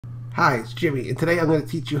Hi, it's Jimmy, and today I'm going to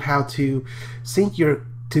teach you how to sync your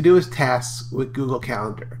Todoist tasks with Google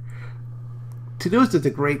Calendar. Todoist is a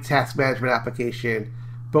great task management application,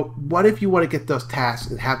 but what if you want to get those tasks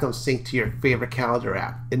and have them sync to your favorite calendar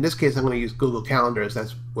app? In this case, I'm going to use Google Calendar as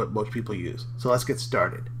that's what most people use. So let's get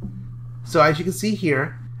started. So as you can see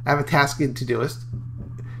here, I have a task in Todoist,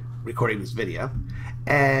 recording this video.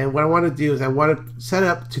 And what I want to do is I want to set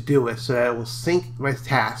up Todoist so that it will sync my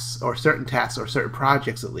tasks or certain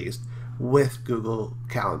projects at least with Google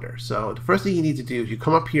Calendar. So the first thing you need to do is you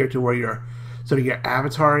come up here to where your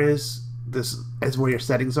avatar is. This is where your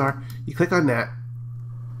settings are. You click on that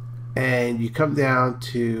and you come down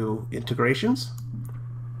to integrations.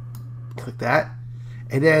 Click that.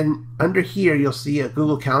 And then under here you'll see a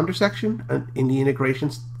Google Calendar section in the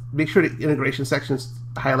integrations. Make sure the integration section is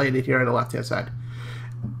highlighted here on the left hand side.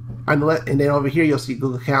 And then over here you'll see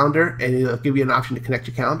Google Calendar, and it'll give you an option to connect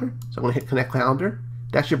your calendar. So I'm going to hit Connect Calendar.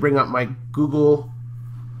 That should bring up my Google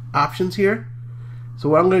options here. So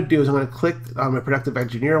what I'm going to do is I'm going to click on my Productive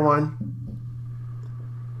Engineer one.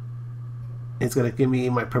 It's going to give me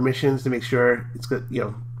my permissions to make sure it's going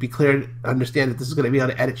to be clear to understand that this is going to be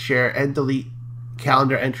able to edit, share, and delete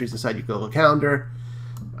calendar entries inside your Google Calendar.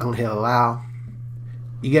 I'm going to hit Allow.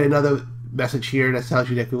 You get another message here that tells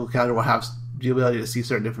you that Google Calendar will have the ability to see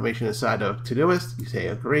certain information inside of Todoist. You say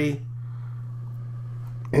agree,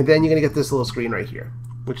 and then you're going to get this little screen right here,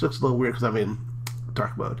 which looks a little weird because I'm in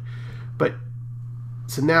dark mode. But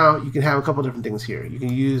so now you can have a couple different things here. You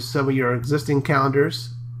can use some of your existing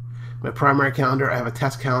calendars. My primary calendar, I have a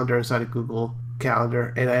test calendar inside of Google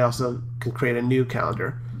Calendar, and I also can create a new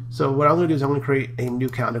calendar. So what I'm going to do is I'm going to create a new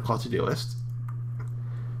calendar called Todoist.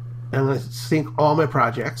 I'm going to sync all my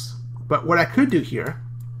projects. But what I could do here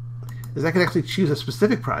is I can actually choose a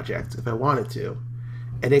specific project if I wanted to,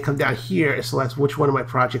 and then come down here and select which one of my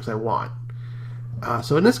projects I want.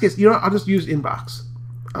 So in this case, I'll just use Inbox.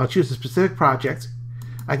 I'll choose a specific project.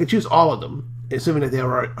 I can choose all of them, assuming that they have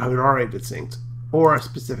already been synced, or a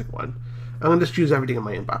specific one. I'm going to just choose everything in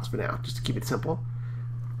my inbox for now, just to keep it simple.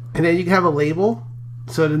 And then you can have a label.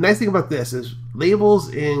 So the nice thing about this is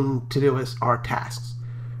labels in Todoist are tasks.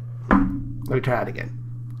 Let me try that again.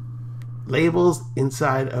 Labels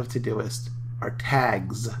inside of Todoist are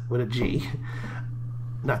tags with a G,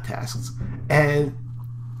 not tasks. And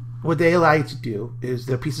what they allow you to do is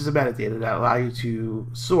they're pieces of metadata that allow you to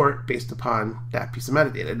sort based upon that piece of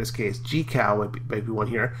metadata. In this case, gcal might be one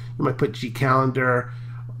here. You might put gcalendar,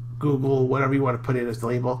 Google, whatever you want to put in as the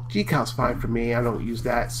label. Gcal's fine for me. I don't use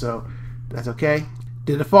that, so that's okay.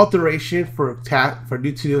 The default duration for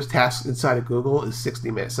new Todoist tasks inside of Google is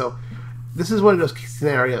 60 minutes. So this is one of those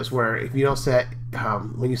scenarios where if you don't set,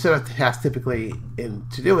 when you set a task typically in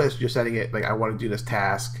Todoist, you're setting it like I want to do this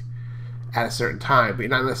task at a certain time, but you're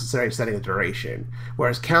not necessarily setting a duration.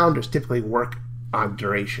 Whereas calendars typically work on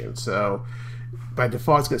duration. So by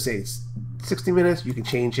default, it's going to say it's 60 minutes. You can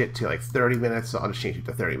change it to like 30 minutes. So I'll just change it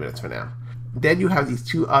to 30 minutes for now. Then you have these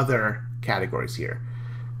two other categories here.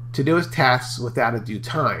 Todoist tasks without a due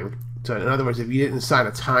time. So in other words, if you didn't assign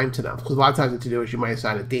a time to them, because a lot of times in Todoist you might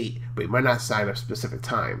assign a date, but you might not assign a specific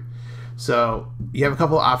time. So you have a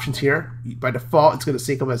couple of options here. By default, it's going to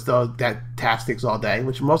sync them as though that task takes all day,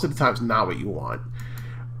 which most of the time is not what you want.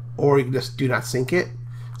 Or you can just do not sync it.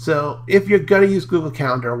 So if you're going to use Google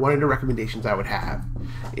Calendar, one of the recommendations I would have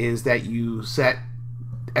is that you set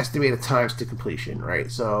estimated times to completion, right?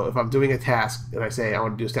 So if I'm doing a task and I say I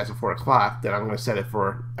want to do this task at 4 o'clock, then I'm going to set it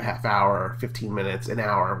for a half hour, 15 minutes, an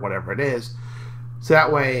hour, whatever it is. So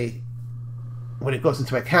that way, when it goes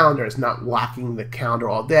into my calendar, it's not locking the calendar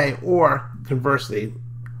all day, or conversely,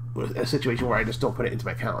 a situation where I just don't put it into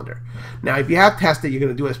my calendar. Now, if you have tasks that you're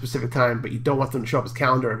going to do at a specific time, but you don't want them to show up as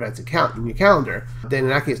calendar events in your calendar, then in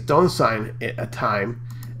that case, don't assign it a time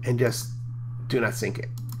and just do not sync it.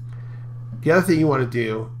 The other thing you want to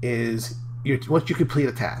do is, once you complete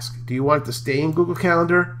a task, do you want it to stay in Google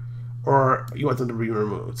Calendar, or you want them to be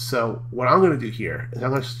removed? So what I'm going to do here is I'm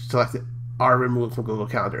going to select it are removed from Google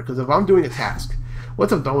Calendar, because if I'm doing a task,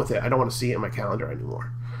 once I'm done with it, I don't want to see it in my calendar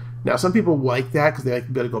anymore. Now, some people like that because they like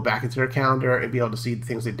to be able to go back into their calendar and be able to see the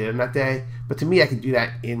things they did in that day. But to me, I can do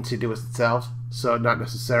that in Todoist itself, so not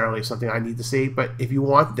necessarily something I need to see. But if you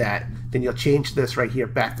want that, then you'll change this right here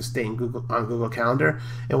back to staying on Google Calendar.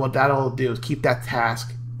 And what that'll do is keep that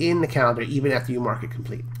task in the calendar even after you mark it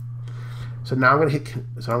complete. So now I'm going to hit,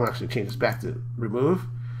 so I'm going to actually change this back to remove.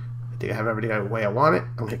 I think I have everything the way I want it.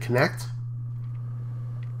 I'm going to hit connect.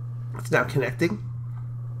 It's now connecting.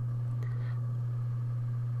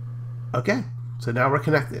 Okay, so now we're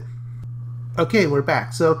connected. Okay, we're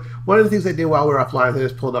back. So one of the things I did while we were offline is I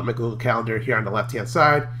just pulled up my Google Calendar here on the left-hand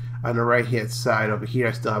side. On the right hand side over here,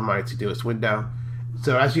 I still have my Todoist window.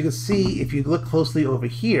 So as you can see, if you look closely over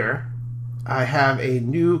here, I have a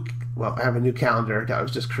new calendar that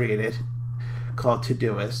was just created called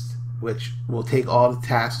Todoist, which will take all the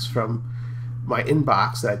tasks from my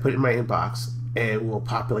inbox that I put in my inbox and will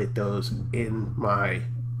populate those in my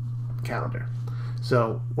calendar.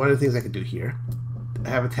 So one of the things I can do here, I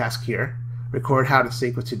have a task here, record how to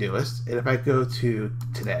sync with Todoist, and if I go to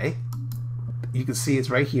today, you can see it's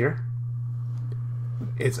right here.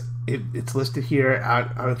 It's listed here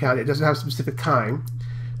on a calendar. It doesn't have a specific time.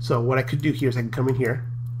 So what I could do here is I can come in here,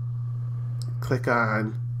 click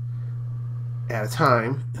on add a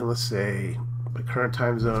time, and let's say my current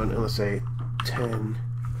time zone, and let's say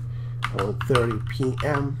 10:30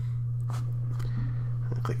 p.m.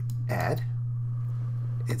 and click add,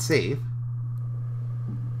 hit save,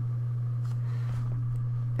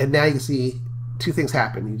 and now you can see two things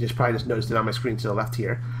happen. You probably just noticed it on my screen to the left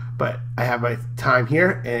here, but I have my time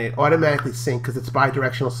here, and it automatically syncs because it's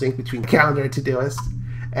bi-directional sync between calendar and Todoist.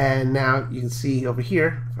 And now you can see over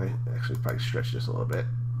here, if I actually probably stretch this a little bit,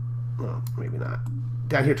 well, maybe not.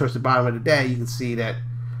 Down here towards the bottom of the day, you can see that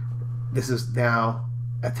this is now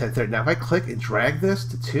at 10:30. Now if I click and drag this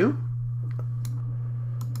to 2,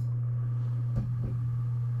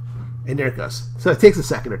 and there it goes. So it takes a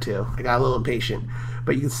second or two. I got a little impatient,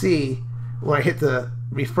 but you can see when I hit the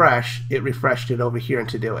refresh, it refreshed it over here in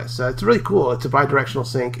Todoist. So it's really cool. It's a bi-directional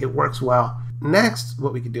sync. It works well. Next,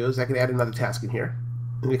 what we can do is I can add another task in here.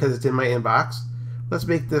 And because it's in my inbox, let's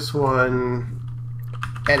make this one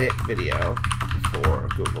edit video for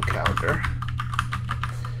Google Calendar.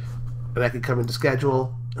 And I can come into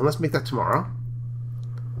schedule, and let's make that tomorrow.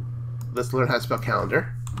 Let's learn how to spell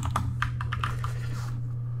calendar.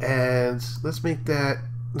 And let's make that,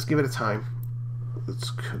 let's give it a time.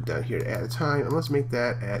 Let's come down here to add a time, and let's make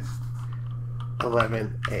that at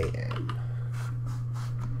 11 a.m.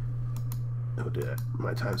 We'll do that.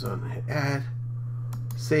 My time zone, hit add,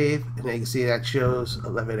 save, and then you can see that shows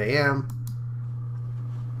 11 a.m.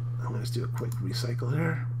 I'm going to do a quick recycle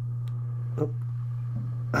there. Oh.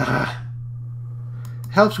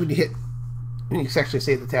 Helps when you actually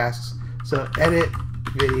save the tasks. So edit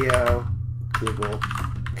video Google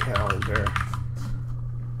Calendar.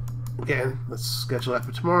 Again, let's schedule that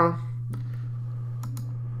for tomorrow.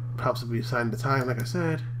 Helps if we assign the time, like I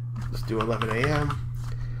said. Let's do 11 a.m.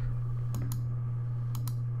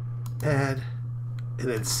 Add, and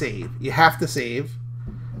then save. You have to save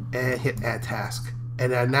and hit add task.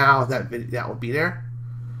 And then now that will be there.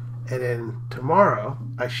 And then tomorrow,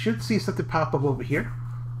 I should see something pop up over here.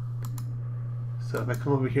 So if I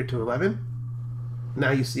come over here to 11,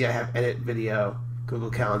 now you see I have edit video Google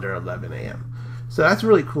Calendar 11 a.m. So that's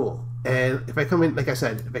really cool. And if I come in, like I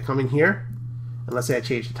said, if I come in here, and let's say I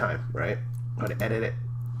change the time, right? I want to edit it.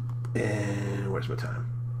 And where's my time?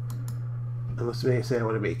 And let's say I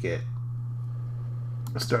want to make it,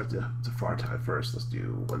 let's start the far time first. Let's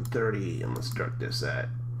do 1:30, and let's start this at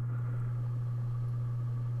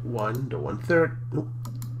 1 to 1:30. Nope.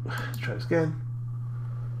 Let's try this again.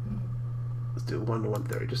 Let's do 1 to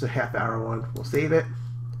 1:30, just a half-hour one. We'll save it.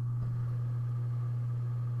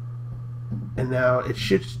 And now it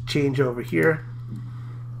should change over here.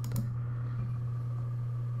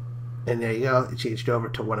 And there you go. It changed over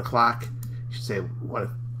to 1 o'clock. You should say 1.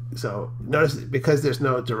 So notice, because there's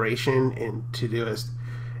no duration in Todoist,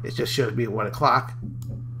 it just shows me at 1 o'clock.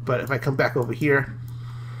 But if I come back over here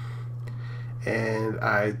and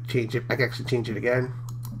I change it, I can actually change it again.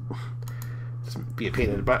 Just be a pain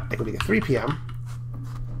in the butt. I can make it 3 p.m.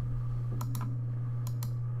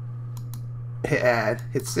 Hit add,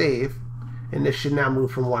 hit save, and this should now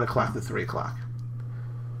move from 1 o'clock to 3 o'clock.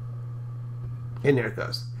 And there it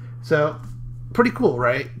goes. So pretty cool,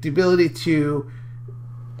 right? The ability to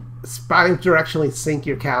bi-directionally sync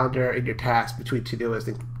your calendar and your tasks between Todoist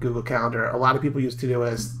and Google Calendar. A lot of people use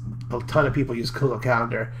Todoist. A ton of people use Google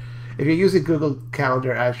Calendar. If you're using Google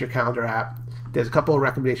Calendar as your calendar app, there's a couple of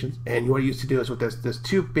recommendations, and you want to use Todoist with this. There's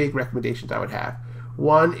 2 big recommendations I would have.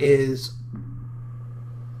 One is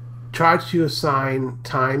try to assign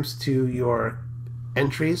times to your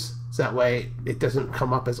entries, so that way it doesn't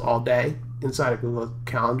come up as all day inside of Google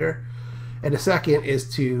Calendar. And the second is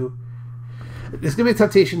to, there's going to be a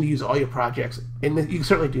temptation to use all your projects, and you can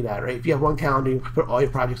certainly do that, right? If you have one calendar, you can put all your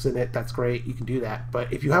projects in it, that's great, you can do that.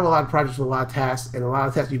 But if you have a lot of projects with a lot of tasks, and a lot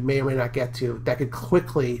of tasks you may or may not get to, that could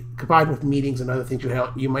quickly, combined with meetings and other things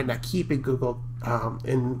you might not keep in Google,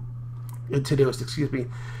 in Todoist, excuse me,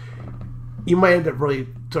 you might end up really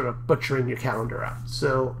sort of butchering your calendar out.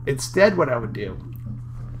 So instead, what I would do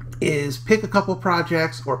is pick a couple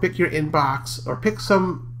projects, or pick your inbox, or pick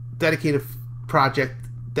some dedicated project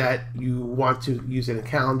that you want to use in a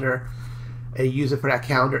calendar and use it for that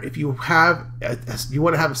calendar. If you have you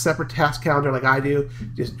want to have a separate task calendar like I do,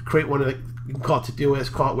 just create one of the, you can call it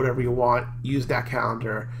Todoist, call it whatever you want, use that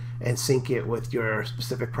calendar and sync it with your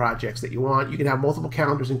specific projects that you want. You can have multiple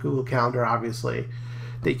calendars in Google Calendar, obviously,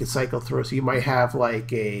 that you can cycle through. So you might have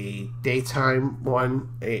like a daytime one,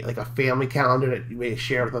 like a family calendar that you may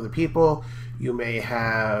share with other people. You may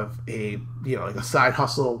have a, you know, like a side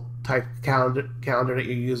hustle type calendar that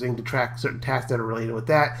you're using to track certain tasks that are related with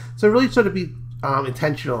that. So really sort of be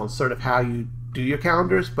intentional in sort of how you do your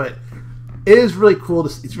calendars, but it is really cool.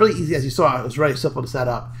 It's really easy, as you saw. It was really simple to set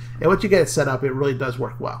up. And once you get it set up, it really does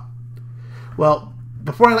work well. Well,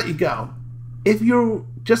 before I let you go, if you're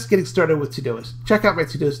just getting started with Todoist, check out my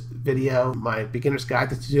Todoist video, my beginner's guide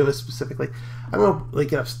to Todoist specifically. I'm going to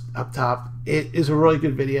link it up top. It is a really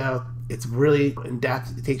good video. It's really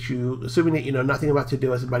in-depth. It takes you, assuming that you know nothing about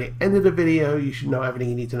Todoist, and by the end of the video, you should know everything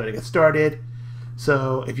you need to know to get started.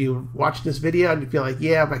 So if you watch this video and you feel like,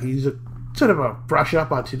 yeah, if I could use a sort of a brush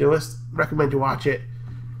up on Todoist, recommend you watch it.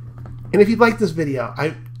 And if you like this video,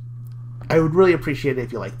 I would really appreciate it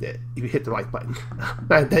if you liked it, if you hit the like button.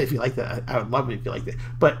 Not that if you liked it, I would love it if you liked it.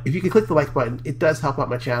 But if you can click the like button, it does help out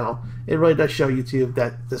my channel. It really does show YouTube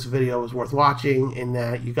that this video was worth watching and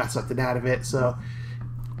that you got something out of it. So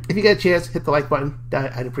if you get a chance, hit the like button.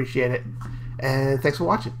 I'd appreciate it. And thanks for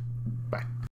watching.